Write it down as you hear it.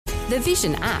The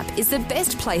Vision app is the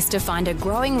best place to find a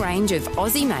growing range of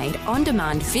Aussie-made,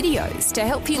 on-demand videos to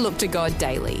help you look to God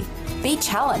daily. Be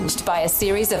challenged by a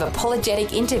series of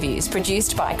apologetic interviews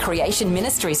produced by Creation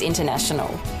Ministries International,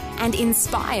 and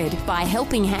inspired by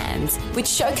Helping Hands, which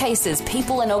showcases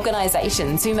people and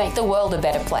organisations who make the world a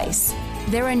better place.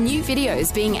 There are new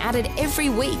videos being added every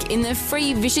week in the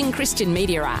free Vision Christian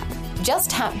Media app. Just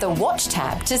tap the Watch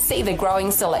tab to see the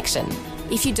growing selection.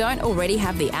 If you don't already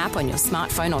have the app on your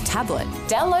smartphone or tablet,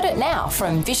 download it now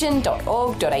from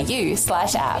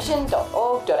vision.org.au/app.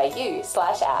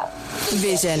 Vision.org.au/app.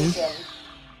 Vision.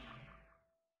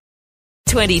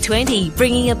 2020,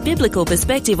 bringing a biblical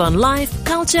perspective on life,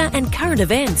 culture and current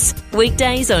events.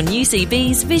 Weekdays on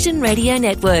UCB's Vision Radio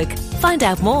Network. Find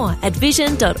out more at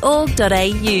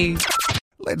vision.org.au.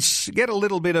 Let's get a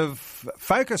little bit of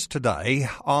focus today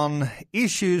on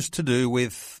issues to do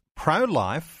with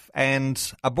pro-life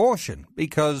and abortion,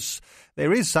 because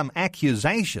there is some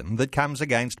accusation that comes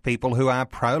against people who are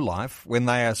pro-life when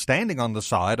they are standing on the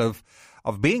side of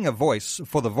being a voice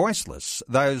for the voiceless,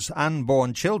 those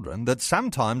unborn children, that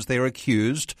sometimes they're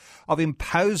accused of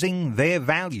imposing their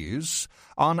values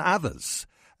on others.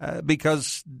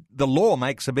 Because the law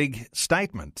makes a big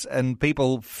statement and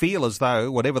people feel as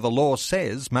though whatever the law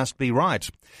says must be right.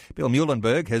 Bill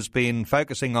Muhlenberg has been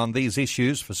focusing on these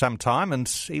issues for some time, and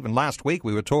even last week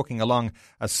we were talking along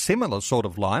a similar sort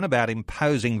of line about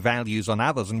imposing values on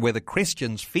others and whether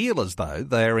Christians feel as though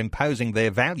they're imposing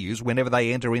their values whenever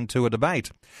they enter into a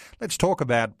debate. Let's talk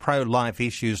about pro-life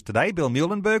issues today. Bill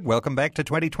Muhlenberg, welcome back to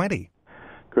 2020.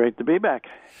 Great to be back.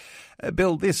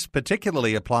 Bill, this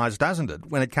particularly applies, doesn't it,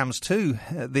 when it comes to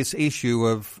this issue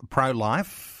of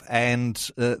pro-life and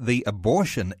the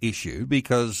abortion issue,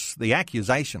 because the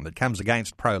accusation that comes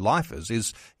against pro-lifers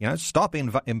is, stop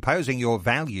imposing your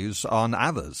values on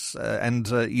others. And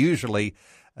usually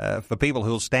for people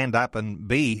who'll stand up and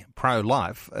be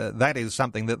pro-life, that is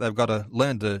something that they've got to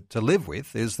learn to live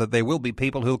with, is that there will be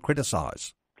people who'll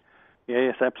criticise.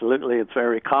 Yes, absolutely. It's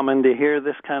very common to hear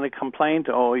this kind of complaint.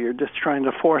 Oh, you're just trying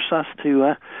to force us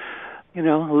to,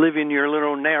 live in your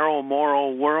little narrow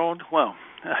moral world. Well,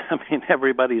 I mean,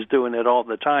 everybody's doing it all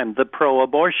the time. The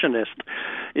pro-abortionist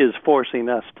is forcing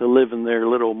us to live in their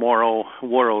little moral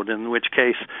world, in which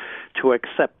case to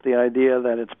accept the idea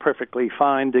that it's perfectly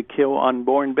fine to kill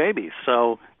unborn babies.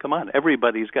 So, come on,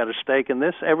 everybody's got a stake in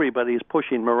this. Everybody's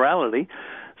pushing morality.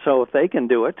 So if they can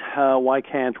do it, why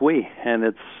can't we? And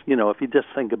it's, if you just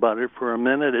think about it for a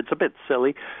minute, it's a bit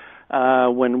silly.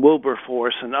 When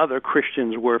Wilberforce and other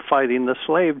Christians were fighting the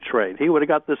slave trade, he would have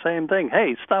got the same thing.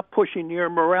 Hey, stop pushing your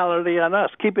morality on us.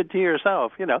 Keep it to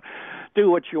yourself. Do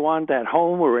what you want at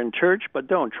home or in church, but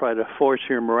don't try to force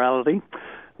your morality.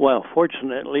 Well,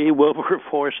 fortunately,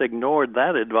 Wilberforce ignored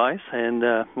that advice,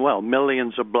 and,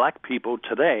 millions of black people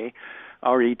today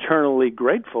are eternally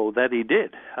grateful that he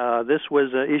did. This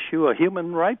was a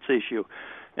human rights issue,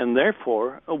 and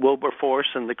therefore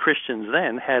Wilberforce and the Christians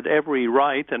then had every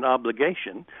right and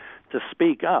obligation to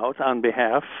speak out on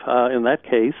behalf, in that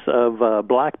case, of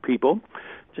black people,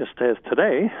 just as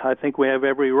today I think we have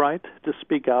every right to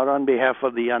speak out on behalf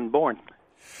of the unborn.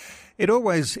 It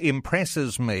always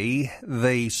impresses me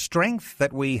the strength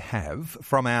that we have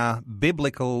from our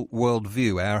biblical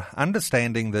worldview, our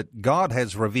understanding that God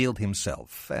has revealed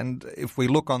himself. And if we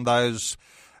look on those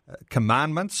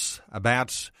commandments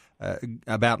about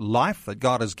life that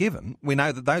God has given, we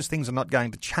know that those things are not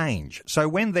going to change. So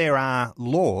when there are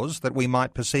laws that we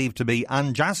might perceive to be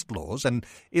unjust laws, and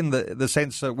in the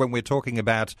sense when we're talking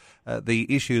about the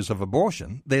issues of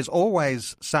abortion, there's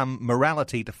always some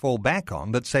morality to fall back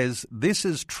on that says this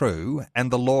is true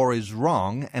and the law is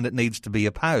wrong and it needs to be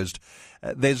opposed.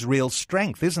 There's real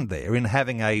strength, isn't there, in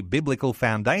having a biblical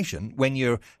foundation when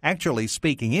you're actually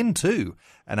speaking into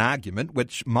an argument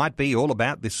which might be all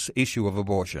about this issue of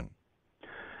abortion.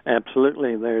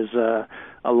 Absolutely. There's a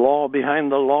law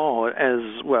behind the law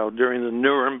as well. During the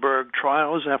Nuremberg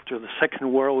trials after the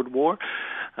Second World War,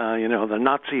 the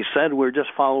Nazis said we're just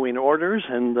following orders,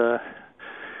 and the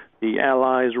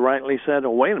Allies rightly said,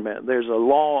 oh, wait a minute, there's a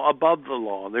law above the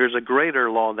law. There's a greater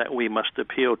law that we must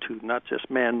appeal to, not just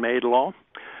man-made law.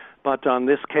 But on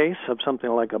this case of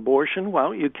something like abortion,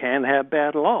 well, you can have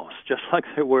bad laws, just like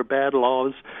there were bad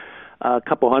laws a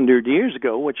couple hundred years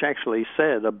ago, which actually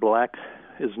said a black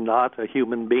is not a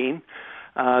human being.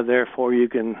 Therefore, you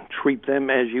can treat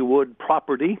them as you would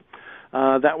property.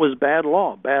 That was bad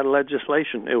law, bad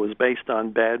legislation. It was based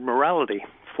on bad morality.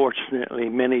 Fortunately,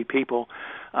 many people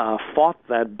fought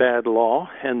that bad law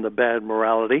and the bad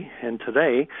morality, and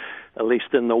today, at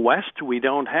least in the West, we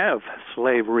don't have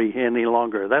slavery any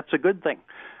longer. That's a good thing.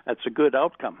 that's a good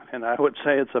outcome. And I would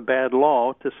say it's a bad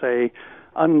law to say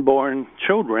unborn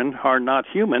children are not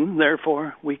human,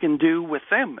 therefore we can do with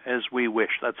them as we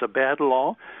wish. That's a bad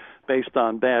law based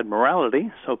on bad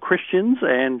morality. So Christians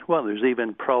and, well, there's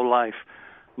even pro-life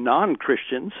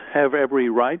non-Christians have every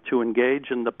right to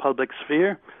engage in the public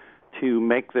sphere to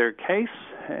make their case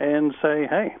and say,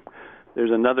 hey,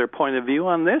 there's another point of view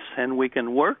on this, and we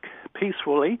can work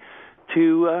peacefully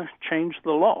to change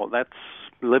the law. That's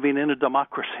living in a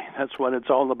democracy. That's what it's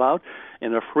all about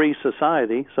in a free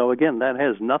society. So again, that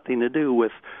has nothing to do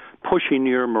with pushing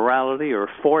your morality or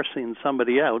forcing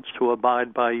somebody else to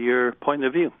abide by your point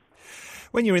of view.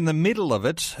 When you're in the middle of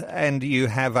it and you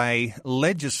have a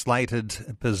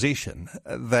legislated position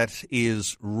that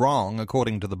is wrong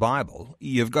according to the Bible,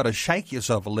 you've got to shake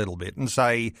yourself a little bit and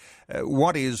say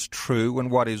what is true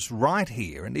and what is right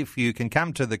here. And if you can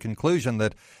come to the conclusion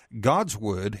that God's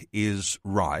word is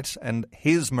right and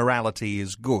his morality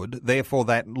is good, therefore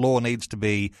that law needs to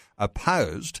be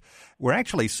opposed. We're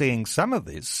actually seeing some of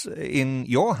this in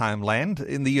your homeland,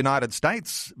 in the United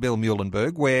States, Bill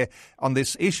Muhlenberg, where on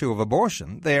this issue of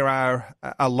abortion, there are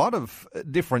a lot of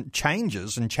different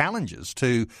changes and challenges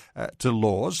to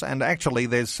laws, and actually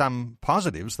there's some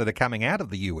positives that are coming out of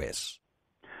the U.S.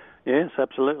 Yes,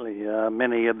 absolutely.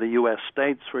 Many of the U.S.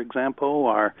 states, for example,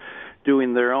 are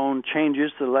doing their own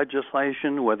changes to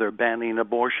legislation, whether banning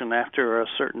abortion after a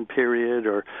certain period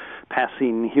or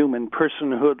passing human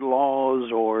personhood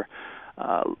laws or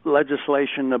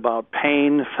legislation about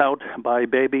pain felt by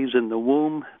babies in the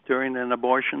womb during an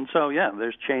abortion. So, yeah,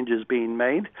 there's changes being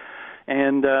made,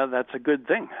 and that's a good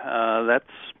thing. That's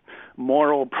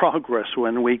moral progress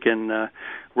when we can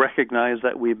recognize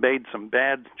that we made some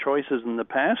bad choices in the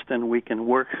past and we can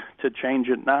work to change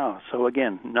it now. So,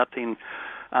 again, nothing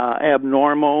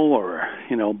abnormal or,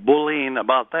 bullying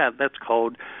about that. That's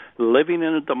called living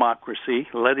in a democracy,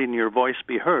 letting your voice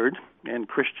be heard, and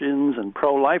Christians and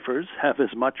pro-lifers have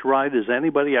as much right as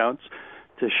anybody else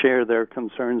to share their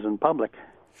concerns in public.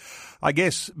 I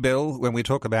guess, Bill, when we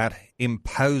talk about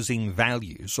imposing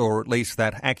values, or at least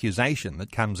that accusation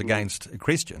that comes against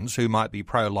Christians who might be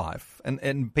pro-life,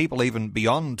 and people even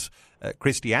beyond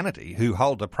Christianity who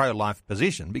hold a pro-life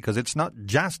position, because it's not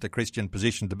just a Christian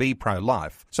position to be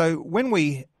pro-life. So when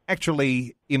we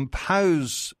actually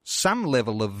impose some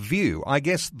level of view, I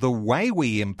guess the way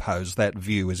we impose that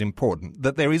view is important,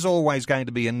 that there is always going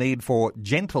to be a need for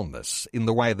gentleness in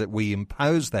the way that we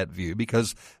impose that view,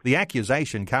 because the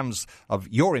accusation comes of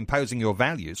you're imposing your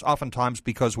values, oftentimes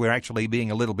because we're actually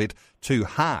being a little bit too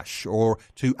harsh or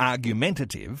too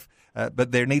argumentative,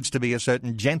 but there needs to be a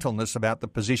certain gentleness about the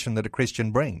position that a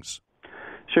Christian brings.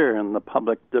 Sure, in the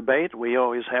public debate, we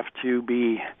always have to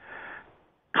be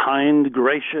kind,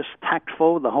 gracious,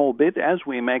 tactful, the whole bit, as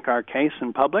we make our case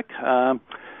in public.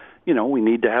 We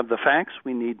need to have the facts.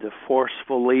 We need to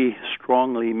forcefully,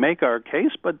 strongly make our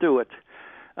case, but do it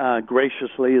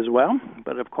graciously as well.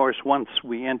 But, of course, once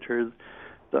we enter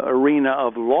the arena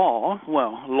of law,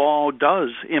 well, law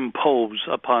does impose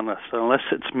upon us. Unless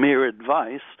it's mere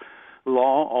advice,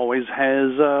 law always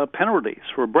has penalties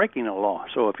for breaking a law.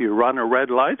 So if you run a red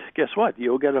light, guess what?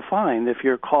 You'll get a fine if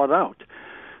you're caught out.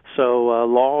 So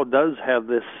law does have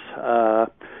this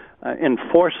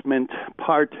enforcement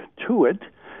part to it,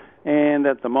 and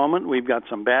at the moment we've got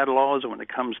some bad laws when it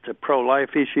comes to pro-life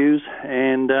issues,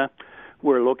 and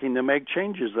we're looking to make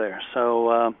changes there.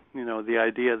 So, the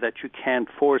idea that you can't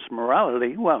force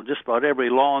morality, well, just about every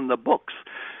law in the books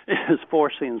is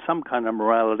forcing some kind of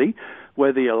morality,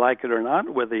 whether you like it or not,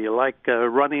 whether you like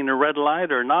running a red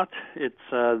light or not, it's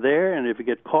there, and if you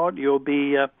get caught, you'll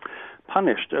be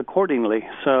punished accordingly.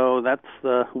 So that's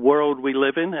the world we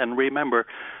live in. And remember,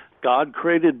 God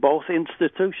created both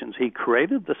institutions. He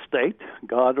created the state.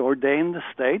 God ordained the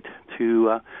state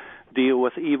to deal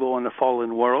with evil in a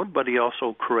fallen world, but he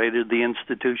also created the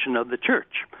institution of the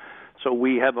church. So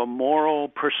we have a moral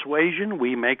persuasion.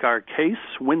 We make our case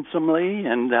winsomely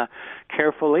and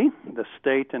carefully. The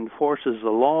state enforces the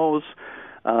laws.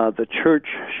 The church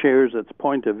shares its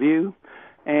point of view.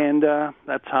 And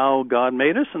that's how God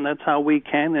made us, and that's how we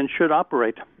can and should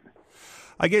operate.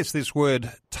 I guess this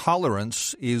word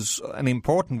tolerance is an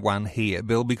important one here,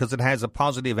 Bill, because it has a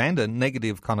positive and a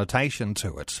negative connotation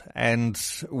to it. And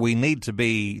we need to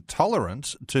be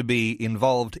tolerant to be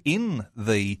involved in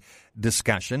the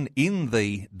discussion, in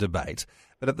the debate,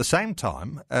 but at the same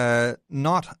time,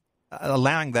 not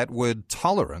allowing that word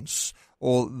tolerance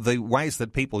or the ways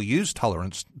that people use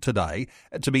tolerance today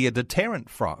to be a deterrent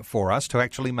for us to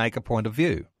actually make a point of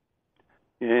view.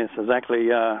 Yes, exactly.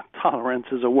 Tolerance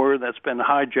is a word that's been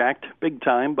hijacked big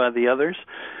time by the others.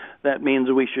 that means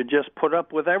we should just put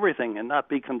up with everything and not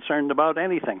be concerned about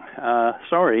anything.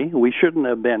 Sorry, we shouldn't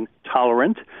have been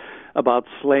tolerant about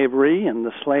slavery and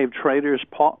the slave traders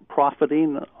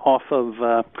profiting off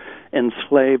of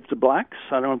enslaved blacks.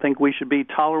 I don't think we should be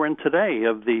tolerant today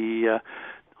of the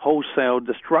wholesale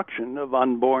destruction of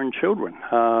unborn children.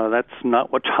 That's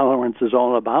not what tolerance is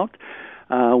all about.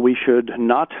 We should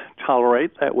not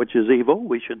tolerate that which is evil.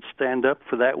 We should stand up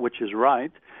for that which is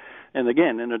right. And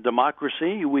again, in a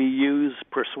democracy, we use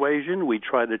persuasion. We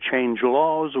try to change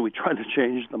laws. We try to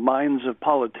change the minds of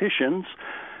politicians.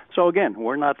 So again,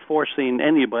 we're not forcing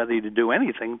anybody to do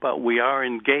anything, but we are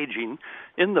engaging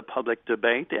in the public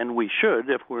debate, and we should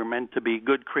if we're meant to be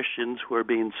good Christians who are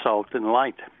being salt and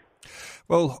light.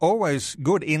 Well, always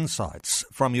good insights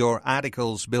from your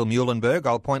articles, Bill Muehlenberg.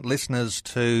 I'll point listeners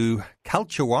to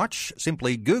Culture Watch.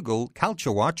 Simply Google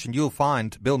Culture Watch and you'll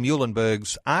find Bill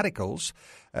Muehlenberg's articles.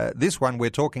 This one we're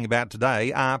talking about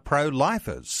today are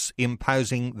pro-lifers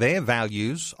imposing their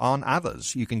values on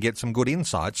others. You can get some good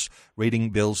insights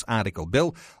reading Bill's article.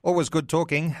 Bill, always good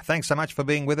talking. Thanks so much for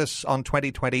being with us on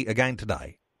 2020 again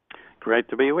today. Great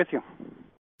to be with you.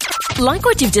 Like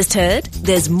what you've just heard?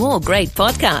 There's more great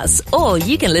podcasts, or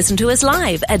you can listen to us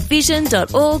live at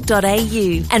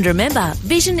vision.org.au. And remember,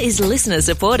 Vision is listener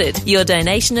supported. Your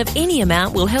donation of any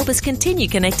amount will help us continue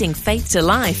connecting faith to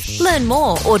life. Learn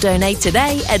more or donate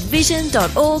today at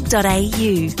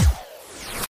vision.org.au.